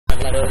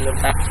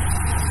colocar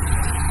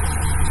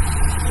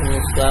un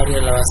usuario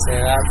en la base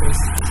de datos.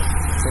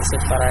 Entonces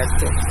para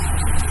esto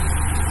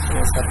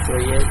vamos a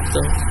proyecto,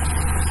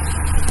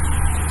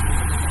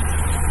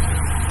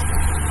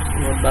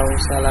 nos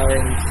vamos a la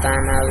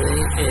ventana de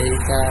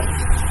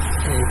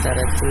editar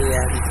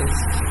estudiantes,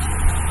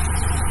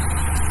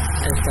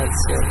 esta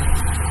opción.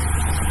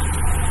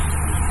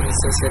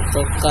 Entonces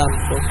estos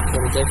campos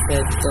por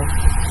defecto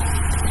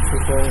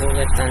supongo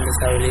que están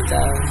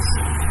deshabilitados.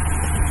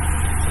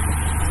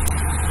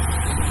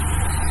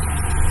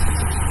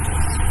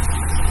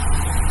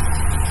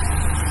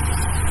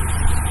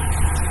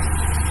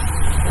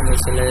 Cuando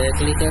se le dé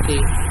clic aquí,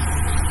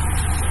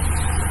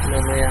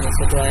 bueno, ya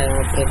nosotros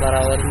hayamos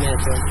preparado el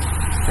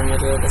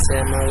método que se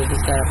llama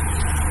Editar,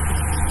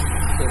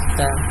 que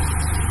está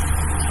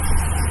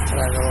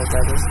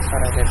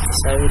para que esto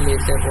se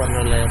habilite. Cuando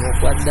le demos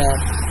guardar,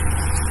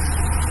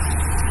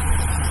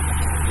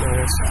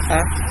 vamos a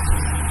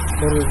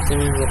por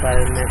último invocar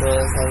el método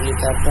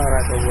deshabilitar para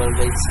que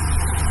vuelva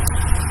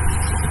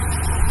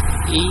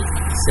y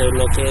se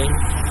bloquee.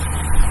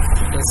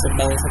 Entonces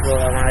vamos a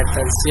programar esta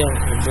acción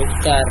en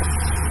buscar.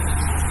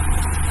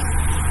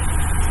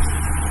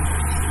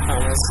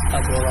 Vamos a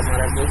programar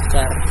el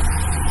buscar.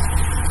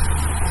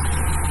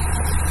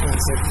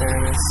 Entonces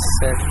tenemos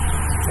set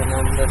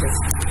nombre,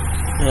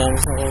 y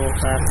vamos a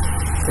colocar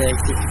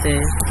txt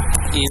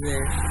id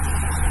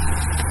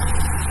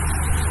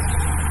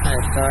a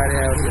esta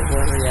variable.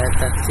 Bueno, ya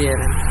estas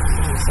tienen.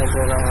 Vamos a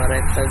programar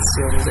esta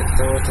acción de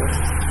este botón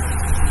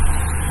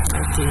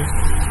aquí.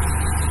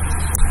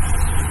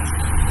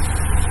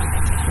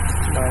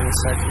 Vamos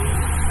aquí,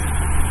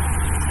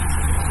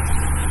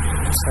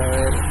 vamos a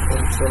ver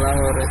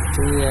controlador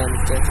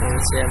estudiante, como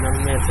se llama el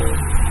método.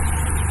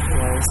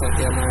 Vamos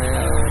aquí a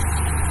navegador.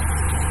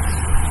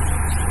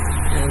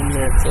 El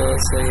método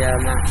se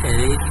llama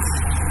edit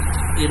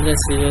y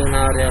recibe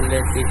una variable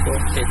tipo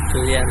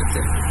estudiante.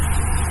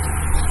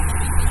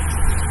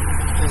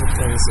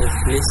 Entonces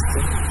listo,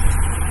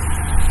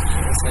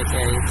 vamos aquí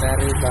a editar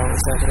y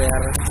vamos a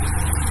crear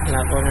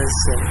la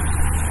conexión.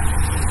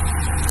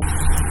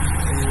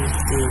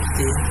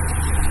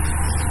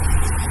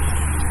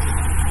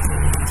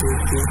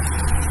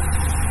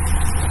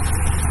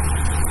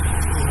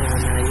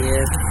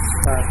 Manager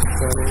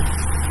Factory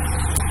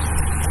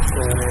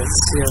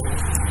conexión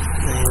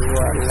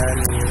igual a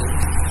new.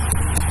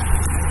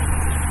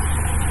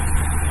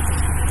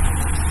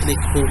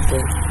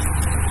 Disculpen,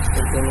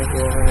 esto me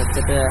equivoco en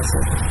este pedazo.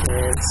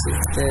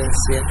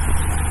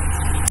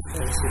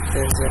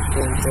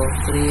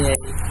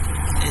 Existencia.create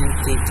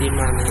entity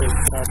manager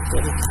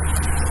factory.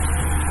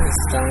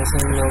 Estamos en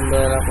el nombre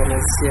de la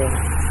conexión,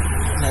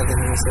 la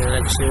tenemos en el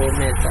archivo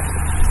meta.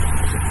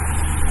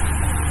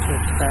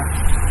 Está.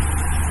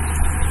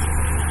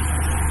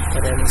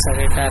 Esperemos a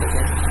que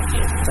cargue. Aquí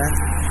está.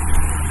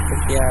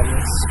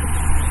 Copiamos.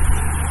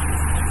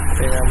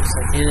 Pegamos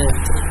aquí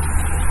dentro.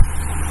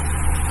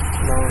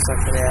 Vamos a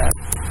crear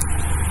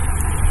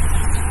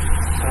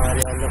la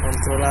variable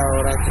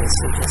controladora que es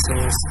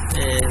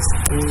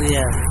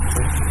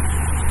estudiante.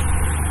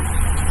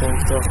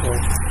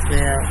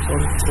 Crea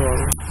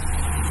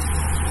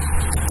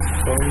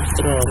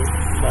control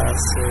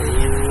base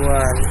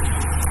igual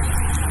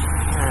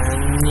a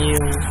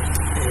new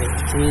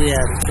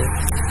estudiante.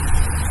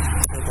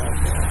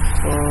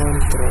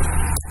 Control,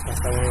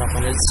 pasamos la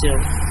conexión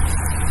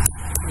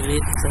y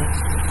listo.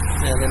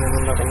 Ya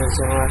tenemos la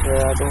conexión a la red de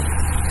datos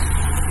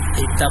y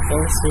está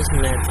por sus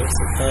métodos.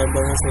 Esta vez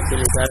vamos a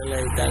utilizar el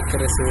editar que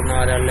recibe una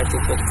variable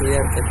tipo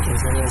estudiante.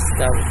 Entonces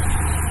necesitamos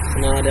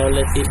una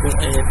variable tipo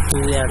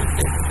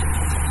estudiante.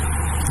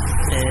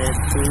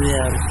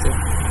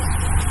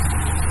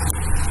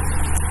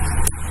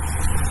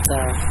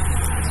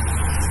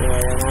 Se va a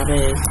llamar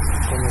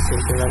como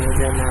siempre la hemos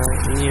llamado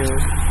new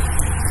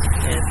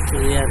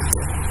estudiante.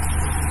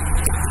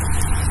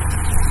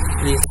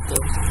 Listo,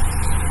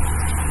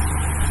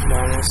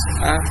 vamos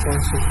a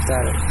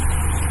consultar.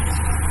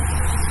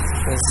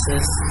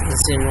 Entonces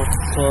decimos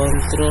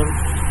control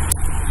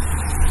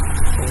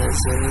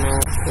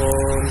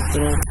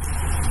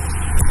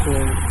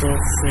punto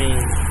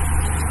fin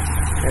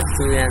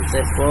estudiante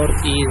por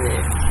id.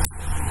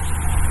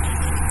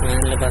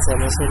 Entonces le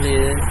pasamos el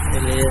id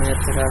en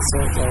este caso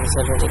vamos a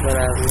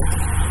recuperarlo,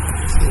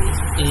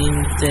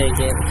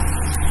 integer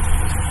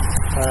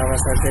para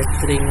pasar de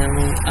string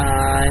a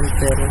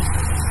entero,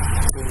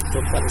 punto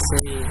para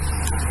seguir,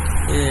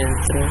 y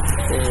dentro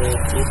de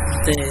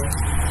txt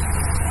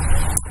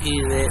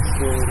id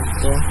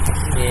punto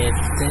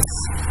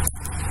getText.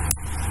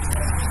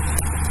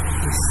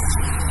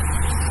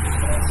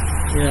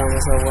 Y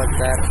vamos a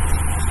guardar.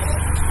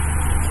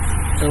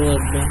 Se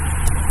vuelve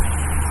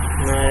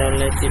una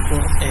variable tipo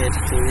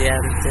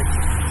estudiante.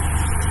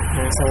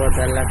 Vamos a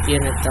guardarla aquí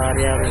en esta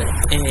variable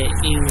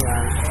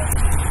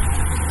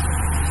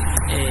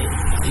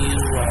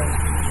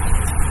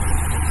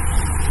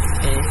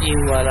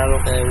igual a lo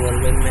que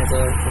devuelve el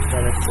método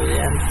para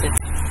estudiante.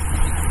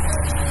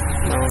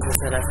 Vamos a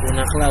hacer aquí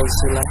una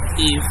cláusula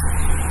if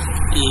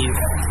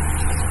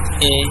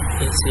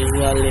es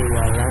igual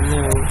a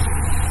null.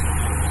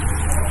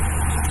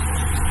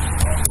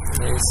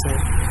 Dice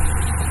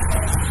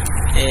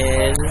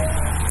el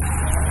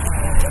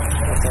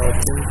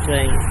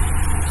frame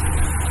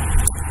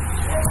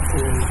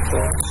punto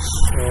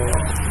show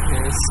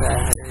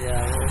mensaje de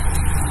ahora.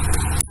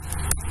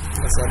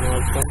 Pasamos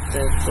el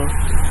contexto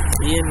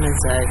y el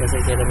mensaje que se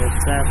quiere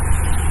mostrar.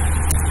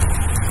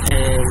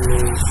 El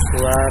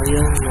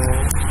usuario no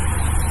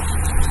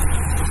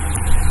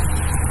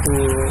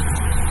pudo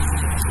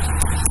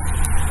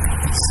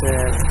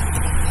ser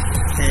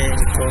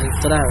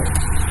encontrado.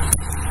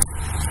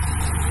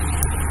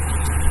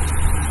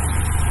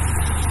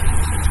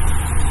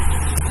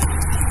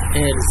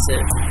 Else,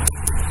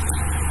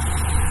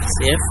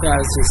 si es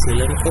falso y si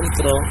lo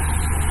encontró,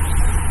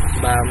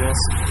 vamos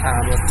a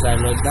mostrar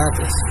los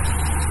datos.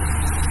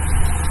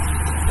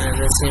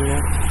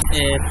 Decimos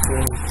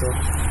punto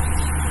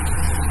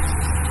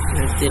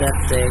mentira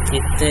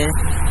txt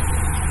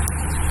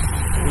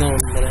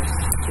nombre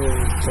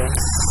punto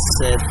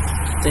set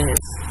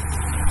test.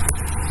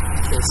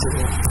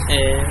 Decimos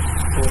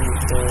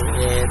punto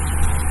get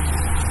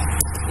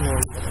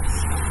nombres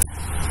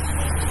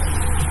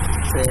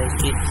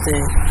txt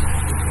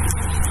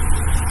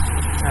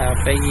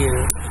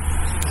apellido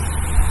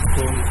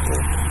punto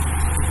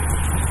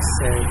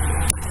set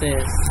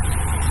test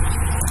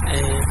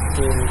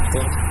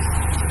punto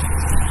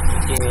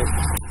get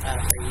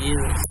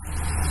apellidos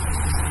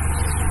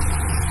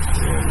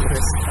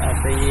nombres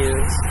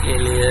apellidos y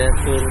el ID de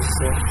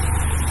curso.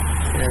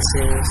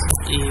 Decimos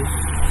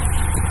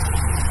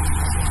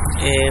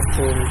if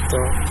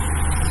punto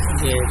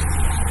get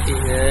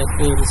ID de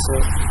curso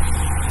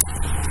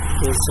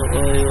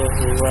código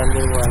igual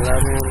a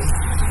null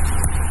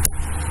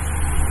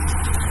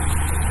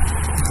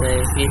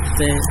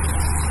txt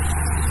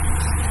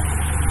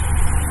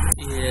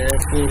ID de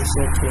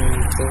curso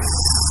punto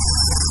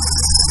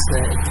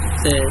set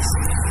test.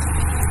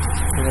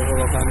 Lo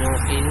colocamos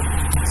aquí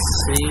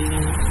sin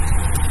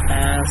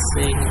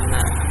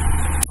asignar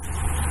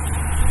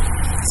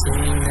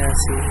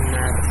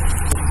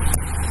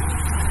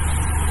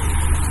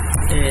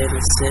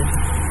else.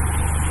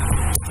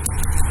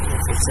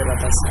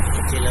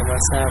 Aquí le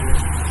pasamos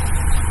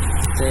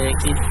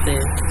txt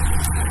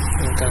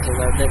en caso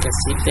de que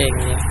sí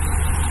tenga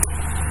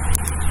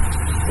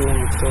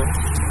punto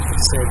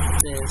set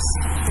test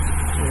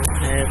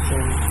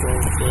punto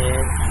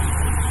get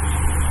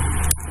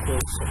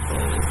curso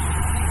código.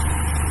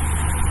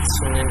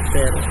 Son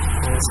enteros,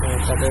 vamos a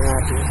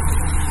encadenarlo.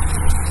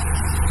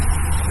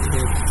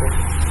 Listo,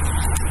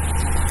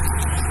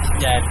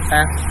 ya está,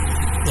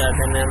 ya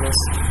tenemos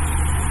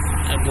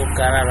el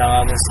buscar. Ahora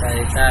vamos a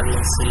editarlo.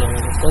 Si lo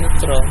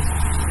encontró,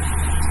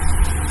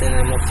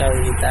 tenemos que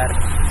habilitar.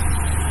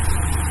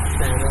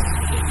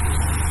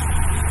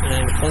 Lo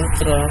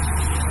encontró,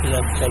 lo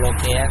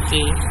coloqué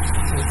aquí.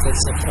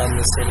 Entonces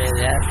cuando se le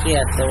dé aquí a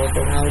este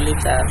botón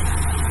habilitar,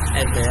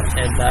 él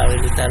va a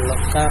habilitar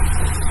los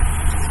campos.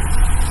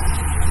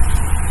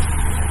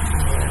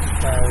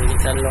 Para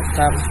habilitar los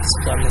campos,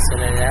 cuando se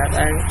le dé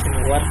acá en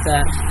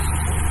guardar,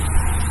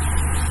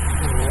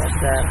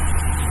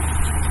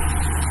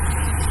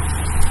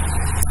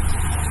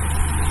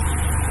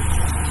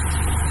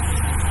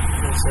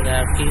 se le da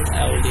aquí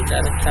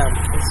habilitar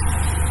campos.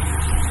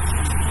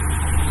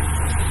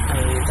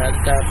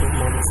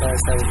 Vamos a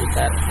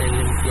deshabilitar el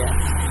limpiar.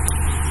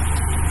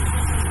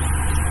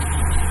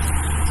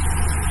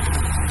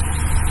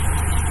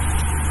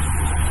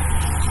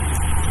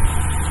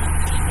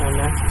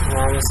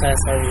 Vamos a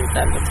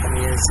deshabilitarlo,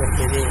 también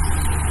serviría.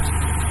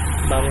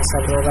 Vamos a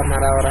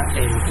programar ahora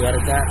el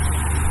guardar.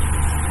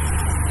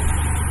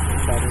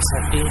 Vamos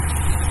aquí,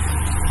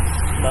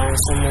 vamos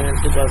un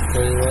momento al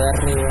código de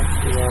arriba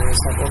y vamos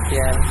a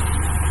copiar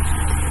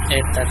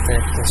estas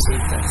tres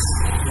cositas.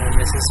 Lo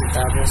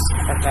necesitamos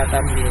acá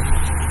también,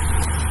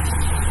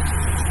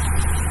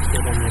 y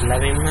poner la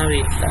misma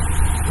vista.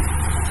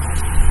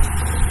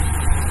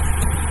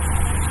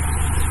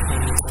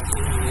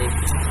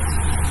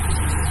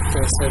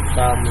 Entonces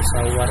vamos a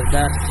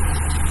guardar.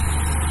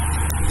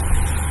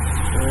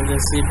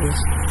 Decimos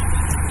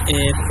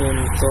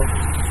punto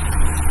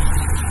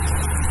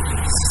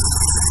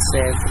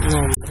set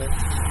nombre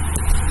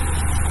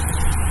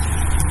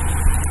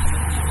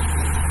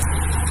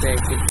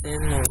txt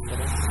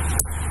nombre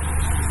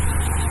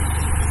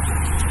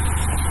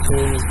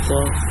punto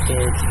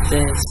get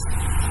test.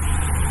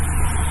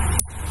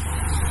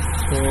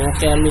 Como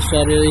que al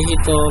usuario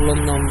digitó los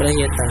nombres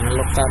y están en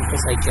los campos,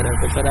 hay que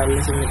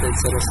recuperarlos y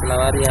metérselos a la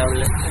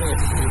variable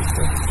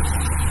punto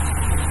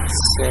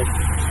set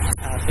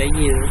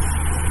apellidos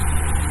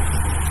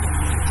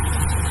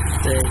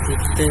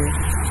txt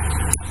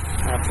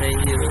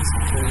apellidos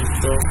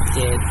punto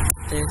get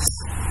test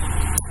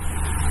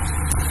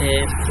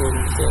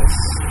puntos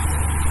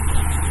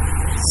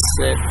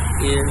set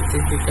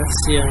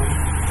identificación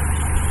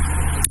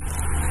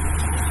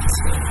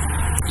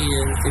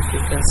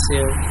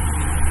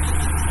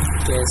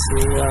que es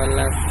igual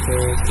a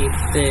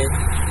txt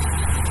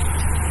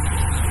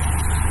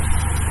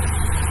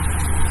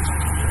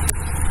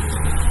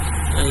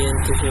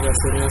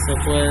identificación no se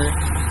puede.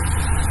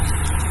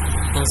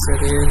 Hacer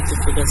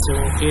identificación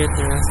aquí,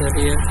 esta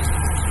sería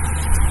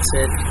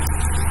set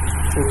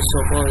curso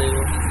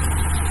código.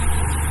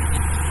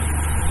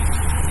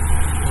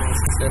 Vamos a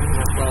hacer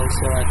una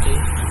pausa aquí.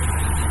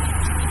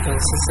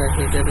 Entonces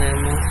aquí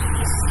tenemos,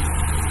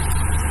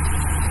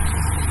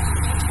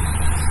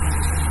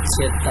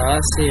 si está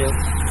vacío,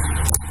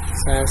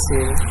 es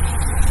así,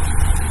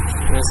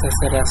 vamos a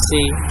hacer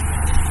así.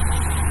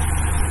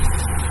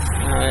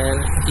 A ver,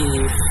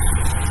 if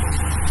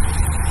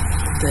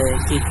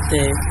txt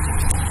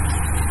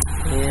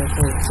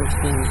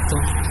punto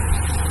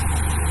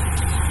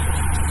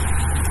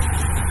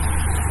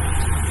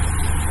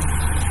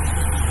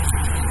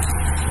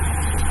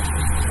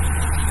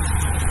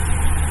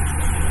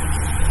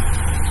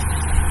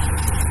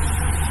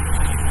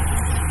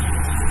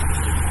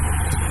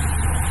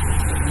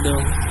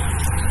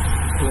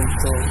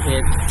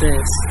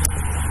getTest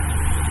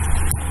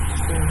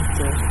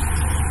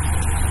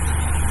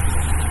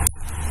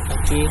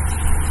aquí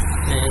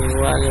es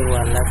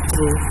igual a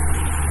true.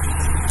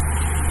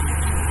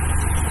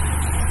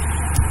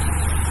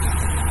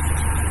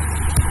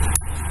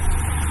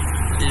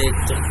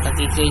 Listo,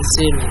 aquí que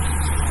hicimos,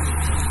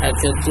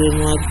 aquí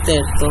obtuvimos el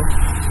texto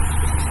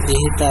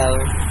digitado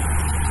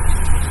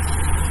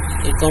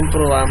y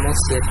comprobamos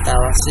si está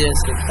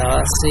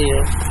vacío.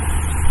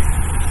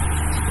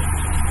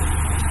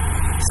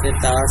 Si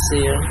está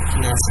vacío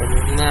no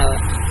hacemos nada,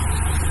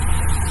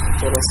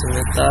 pero si no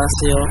está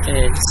vacío,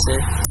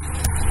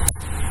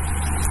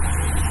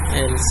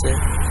 else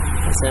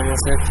hacemos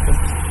esto,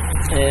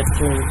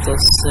 punto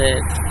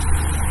set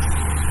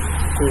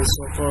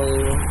curso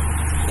código,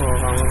 o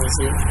vamos a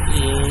decir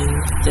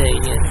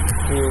integer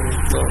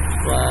punto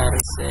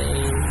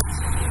parseInt,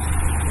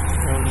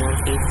 vamos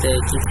aquí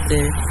txt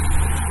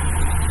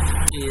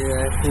y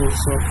de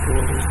curso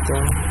punto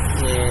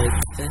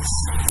getTest.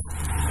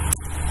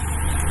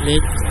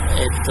 Listo,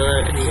 esto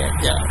debería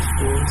ya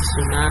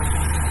funcionar.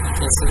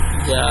 Entonces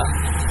ya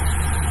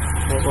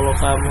le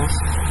colocamos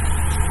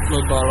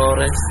los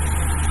valores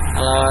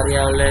a la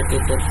variable de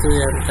tipo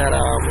estudiante.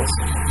 Ahora vamos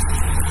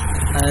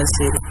a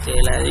decir que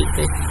la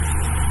edite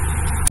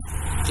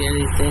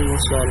el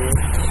usuario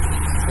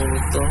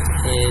punto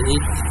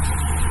edit.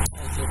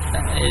 Aquí está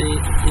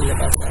edit y le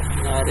pasamos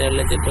la variable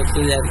de tipo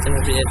estudiante. Me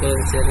pide que lo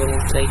encierre en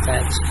un try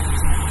catch.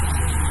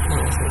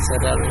 Vamos a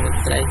encerrarlo en el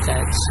try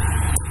catch.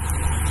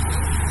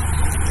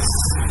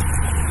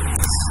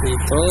 Si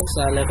todo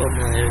sale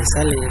como debe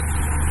salir,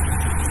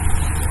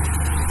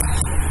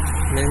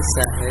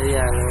 mensaje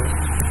diálogo,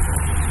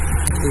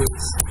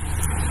 dice,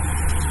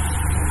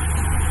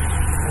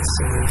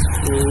 hacemos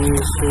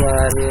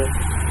usuario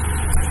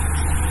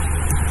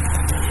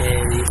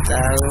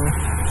editado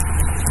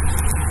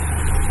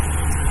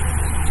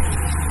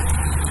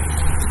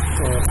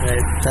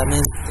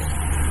correctamente.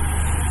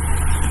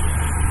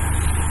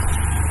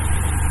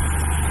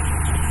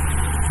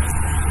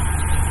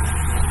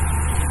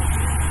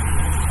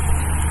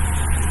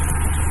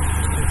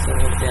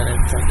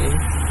 Aquí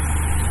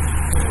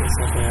vamos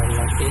a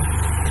pegarlo aquí.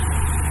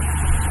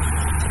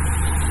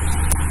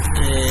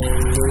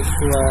 El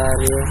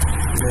usuario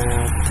no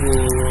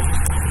pudo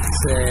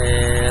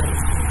ser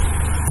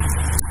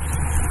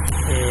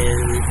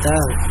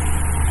editado.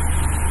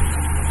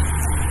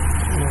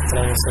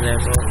 Mostramos el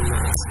error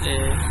más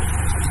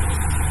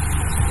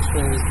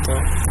punto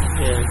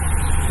el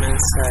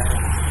mensaje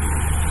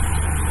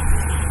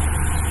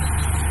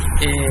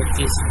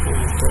x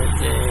punto el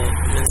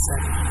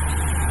mensaje.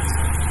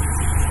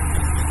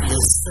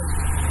 Listo.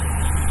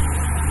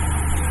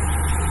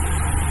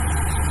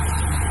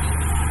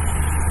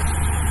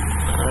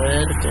 A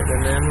ver qué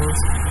tenemos.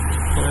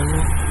 Bueno,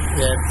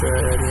 ya esto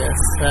debería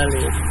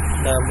salir.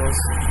 Vamos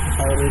a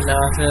abrir la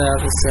base de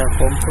datos y a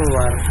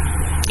comprobar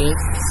que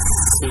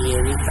si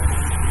edita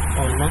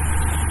o no.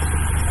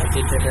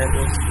 Aquí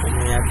tenemos, como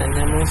ya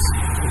tenemos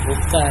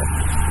buscar,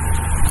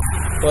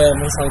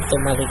 podemos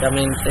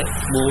automáticamente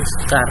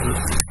buscarlo.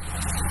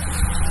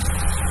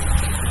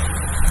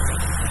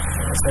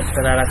 Vamos a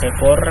esperar a que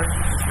corra.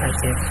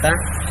 Aquí está.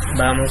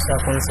 Vamos a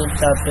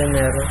consultar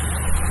primero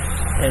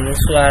el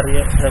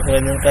usuario.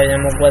 Recuerden que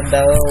hayamos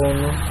guardado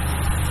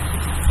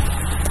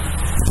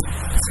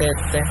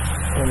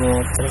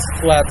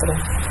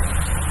 1.7.1.3.4.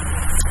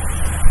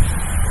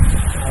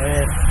 A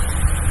ver,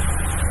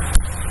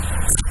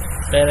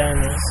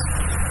 esperemos.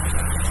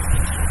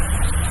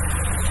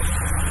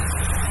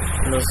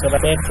 Los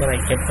pero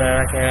hay que esperar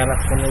a que haga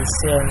las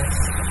conexiones.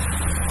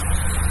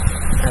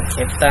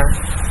 Aquí está.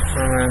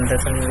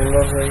 Andrés Angulo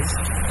Ruiz.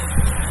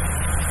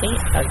 Y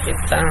aquí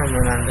está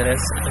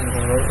Andrés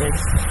Angulo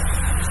Ruiz.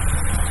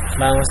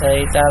 Vamos a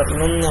editar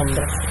los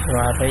nombres,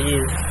 los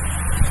apellidos.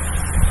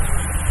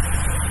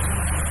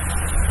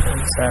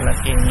 Vamos a dar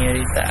aquí en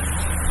editar.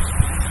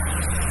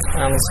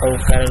 Vamos a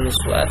buscar el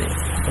usuario.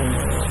 1, 2,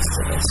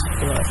 3,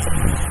 4.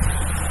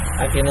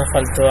 Aquí nos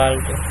faltó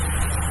algo.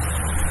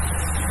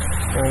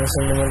 Vamos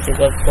un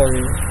momentico al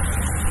código.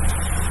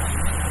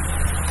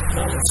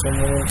 Vamos un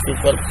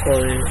momentico al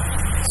código.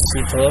 Si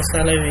todo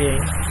sale bien,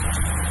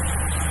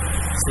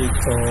 Si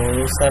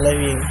todo sale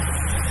bien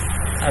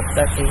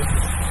hasta aquí,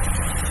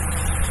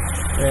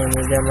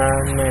 debemos llamar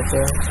al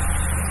método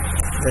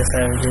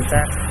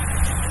deshabilitar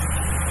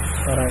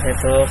para que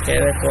todo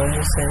quede como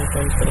se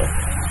encontró.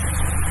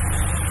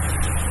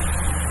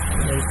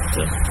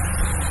 Listo.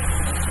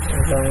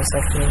 Vamos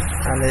aquí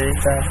al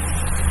editar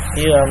y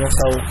vamos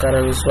a buscar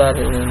el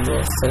usuario. 1,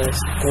 2, 3,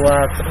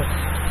 4.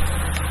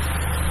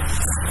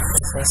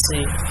 Es así,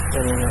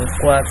 tenemos el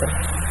 4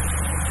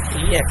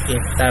 y aquí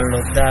están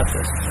los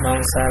datos.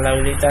 Vamos a darle a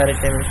habilitar y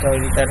tenemos que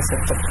habilitar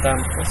ciertos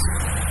campos.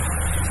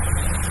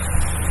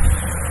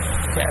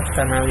 Ya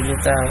están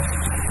habilitados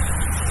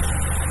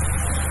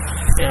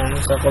y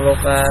vamos a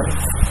colocar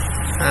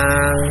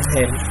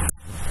Ángel.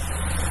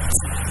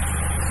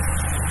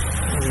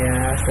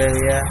 Ya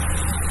sería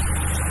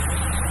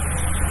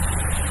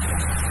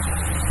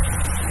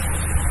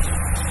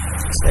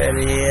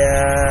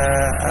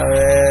a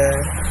ver,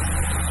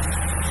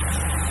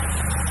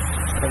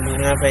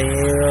 algún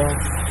apellido.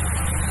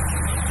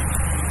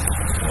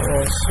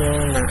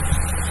 Osuna.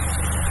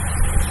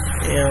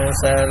 Y vamos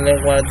a darle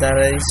guardar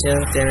edición.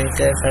 Tienen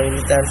que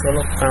deshabilitarse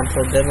los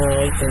campos de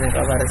nuevo y tiene que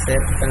aparecer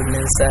el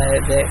mensaje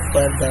de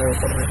guardado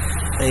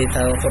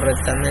editado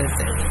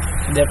correctamente.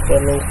 Después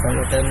lo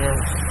buscamos de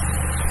nuevo.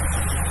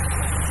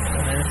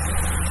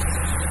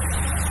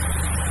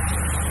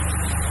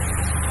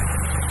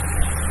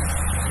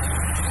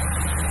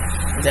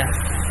 Ya,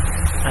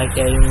 aquí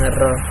hay un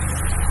error.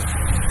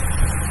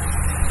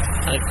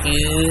 Aquí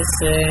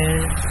dice,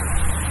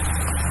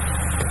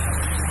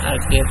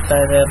 aquí está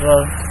el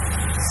error.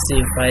 Si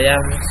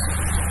fallamos,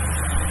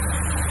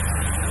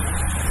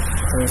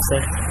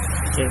 entonces,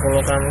 ¿qué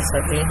colocamos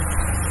aquí?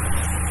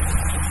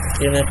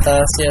 Si no está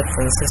vacío,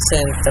 entonces se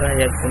entra y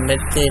al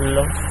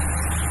convertirlo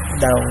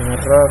da un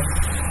error.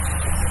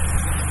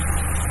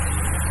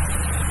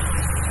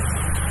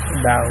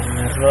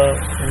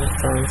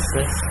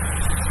 Entonces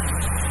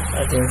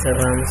aquí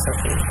encerramos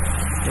aquí.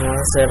 Vamos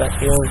a hacer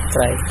aquí un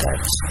try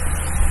catch.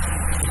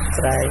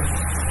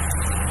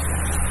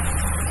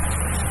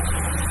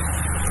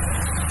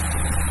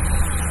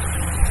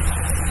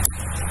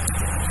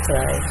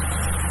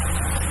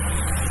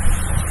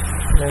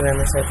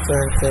 Veamos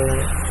exactamente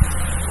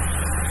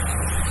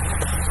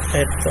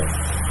esto.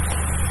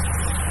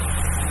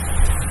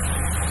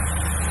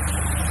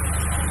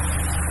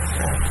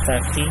 Hasta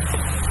aquí.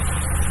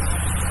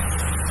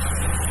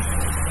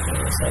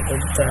 Vamos a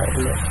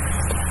cortarlo.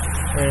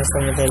 Vamos a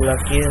meterlo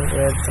aquí dentro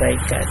del try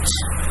catch.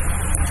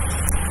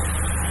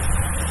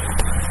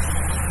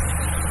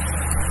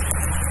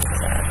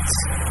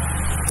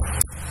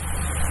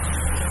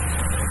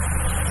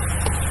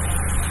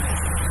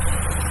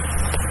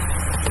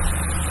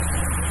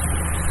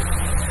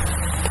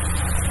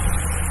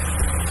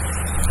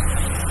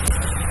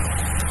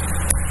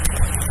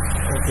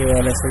 Aquí va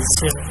la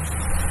sección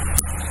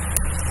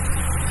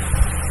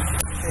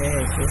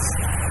X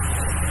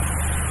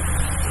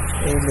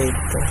y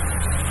listo.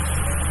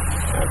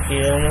 Aquí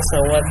vamos a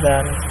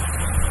guardar,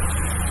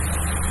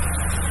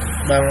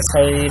 vamos a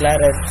vigilar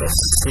esto.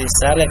 Si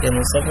sale que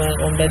no se puede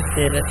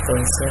convertir,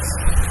 entonces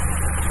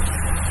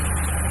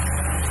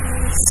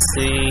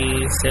si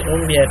se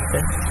convierte,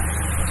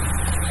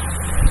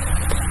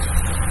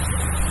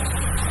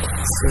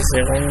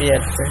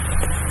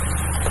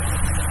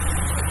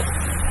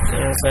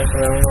 vamos a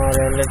crear una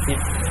variable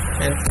tipo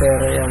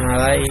entero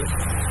llamada i.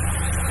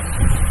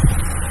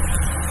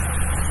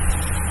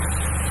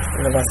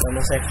 Lo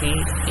pasamos aquí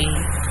y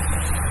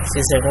si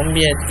se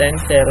convierte a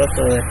entero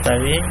todo está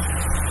bien,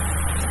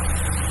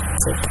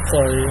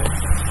 código,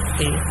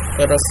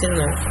 pero si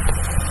no,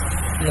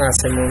 no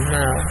hacemos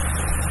nada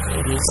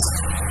y listo.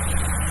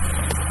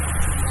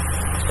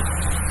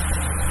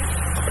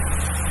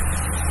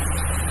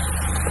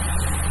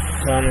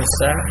 Vamos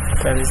a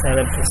realizar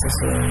el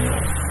proceso de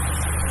nuevo.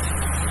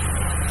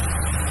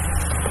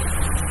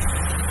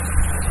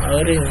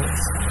 Abrimos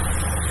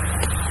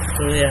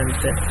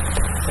estudiante,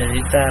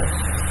 editar,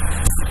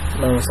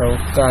 vamos a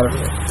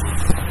buscarlo.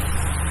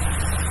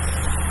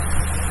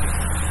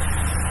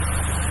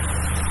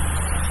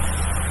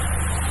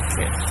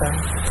 Aquí está.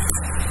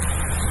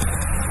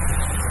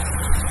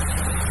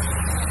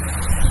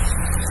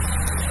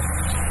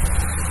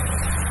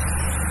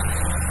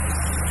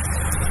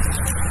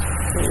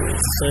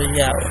 Curso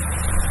Java.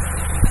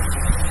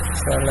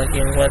 Solo aquí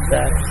en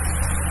guardar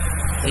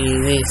y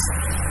dice: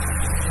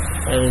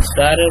 el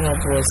usuario no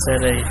puede ser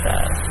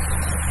editado.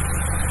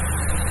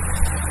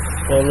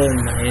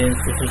 Columna,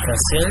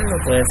 identificación no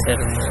puede ser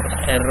nueva.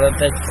 Error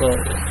del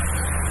código.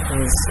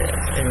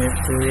 Insert en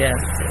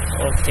estudiante.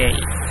 Ok.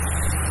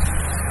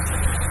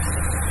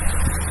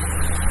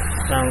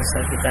 Vamos a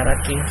quitar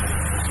aquí.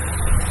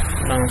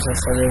 Vamos a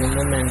salir un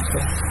momento.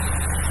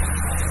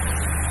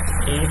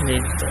 Y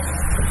listo.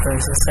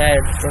 Entonces a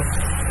esto.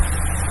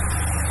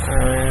 A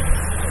ver.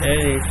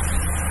 Edit.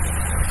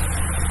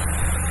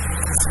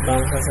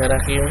 Vamos a hacer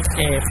aquí un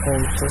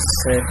punto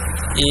set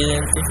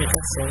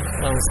identificación.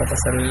 Vamos a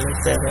pasarle el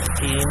entero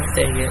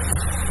integer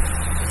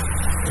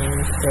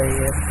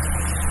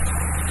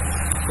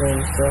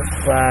punto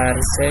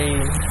parseIn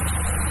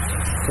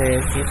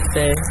txt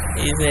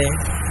id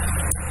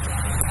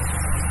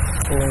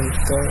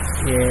punto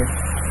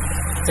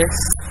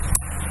getText.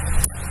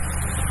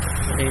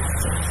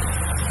 Listo,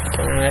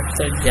 con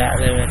esto ya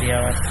debería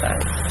bastar.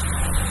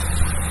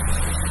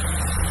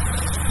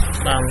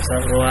 Vamos a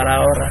probar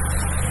ahora.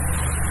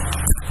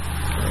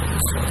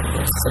 1,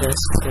 2, 3,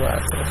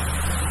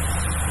 4.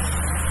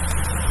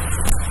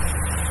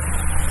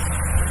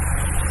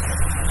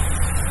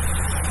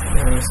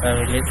 Vamos a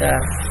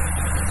habilitar.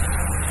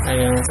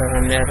 Aquí vamos a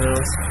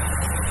cambiarlos.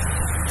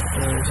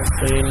 Vamos a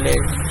escribirle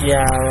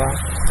Java.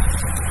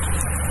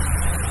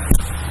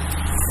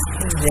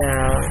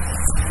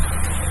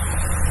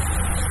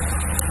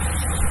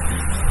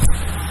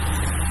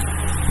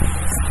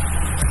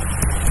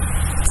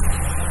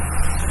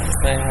 Vamos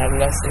a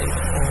dejarlo así.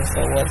 Vamos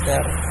a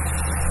guardar.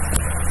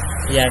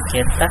 Y aquí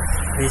está.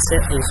 Dice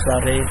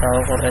usuario editado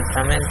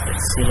correctamente.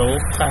 Si lo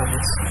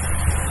buscamos,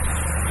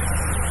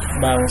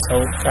 vamos a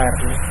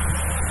buscarlo.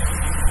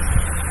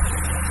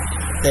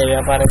 Debe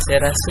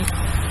aparecer así.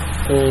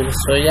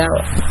 Curso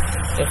Java,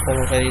 que fue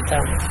lo que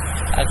editamos.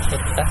 Aquí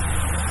está.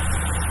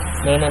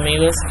 Bueno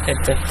amigos,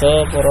 esto es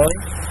todo por hoy.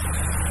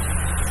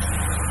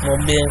 No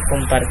olviden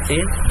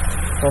compartir.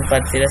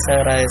 Compartir es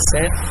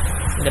agradecer.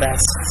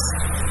 Gracias.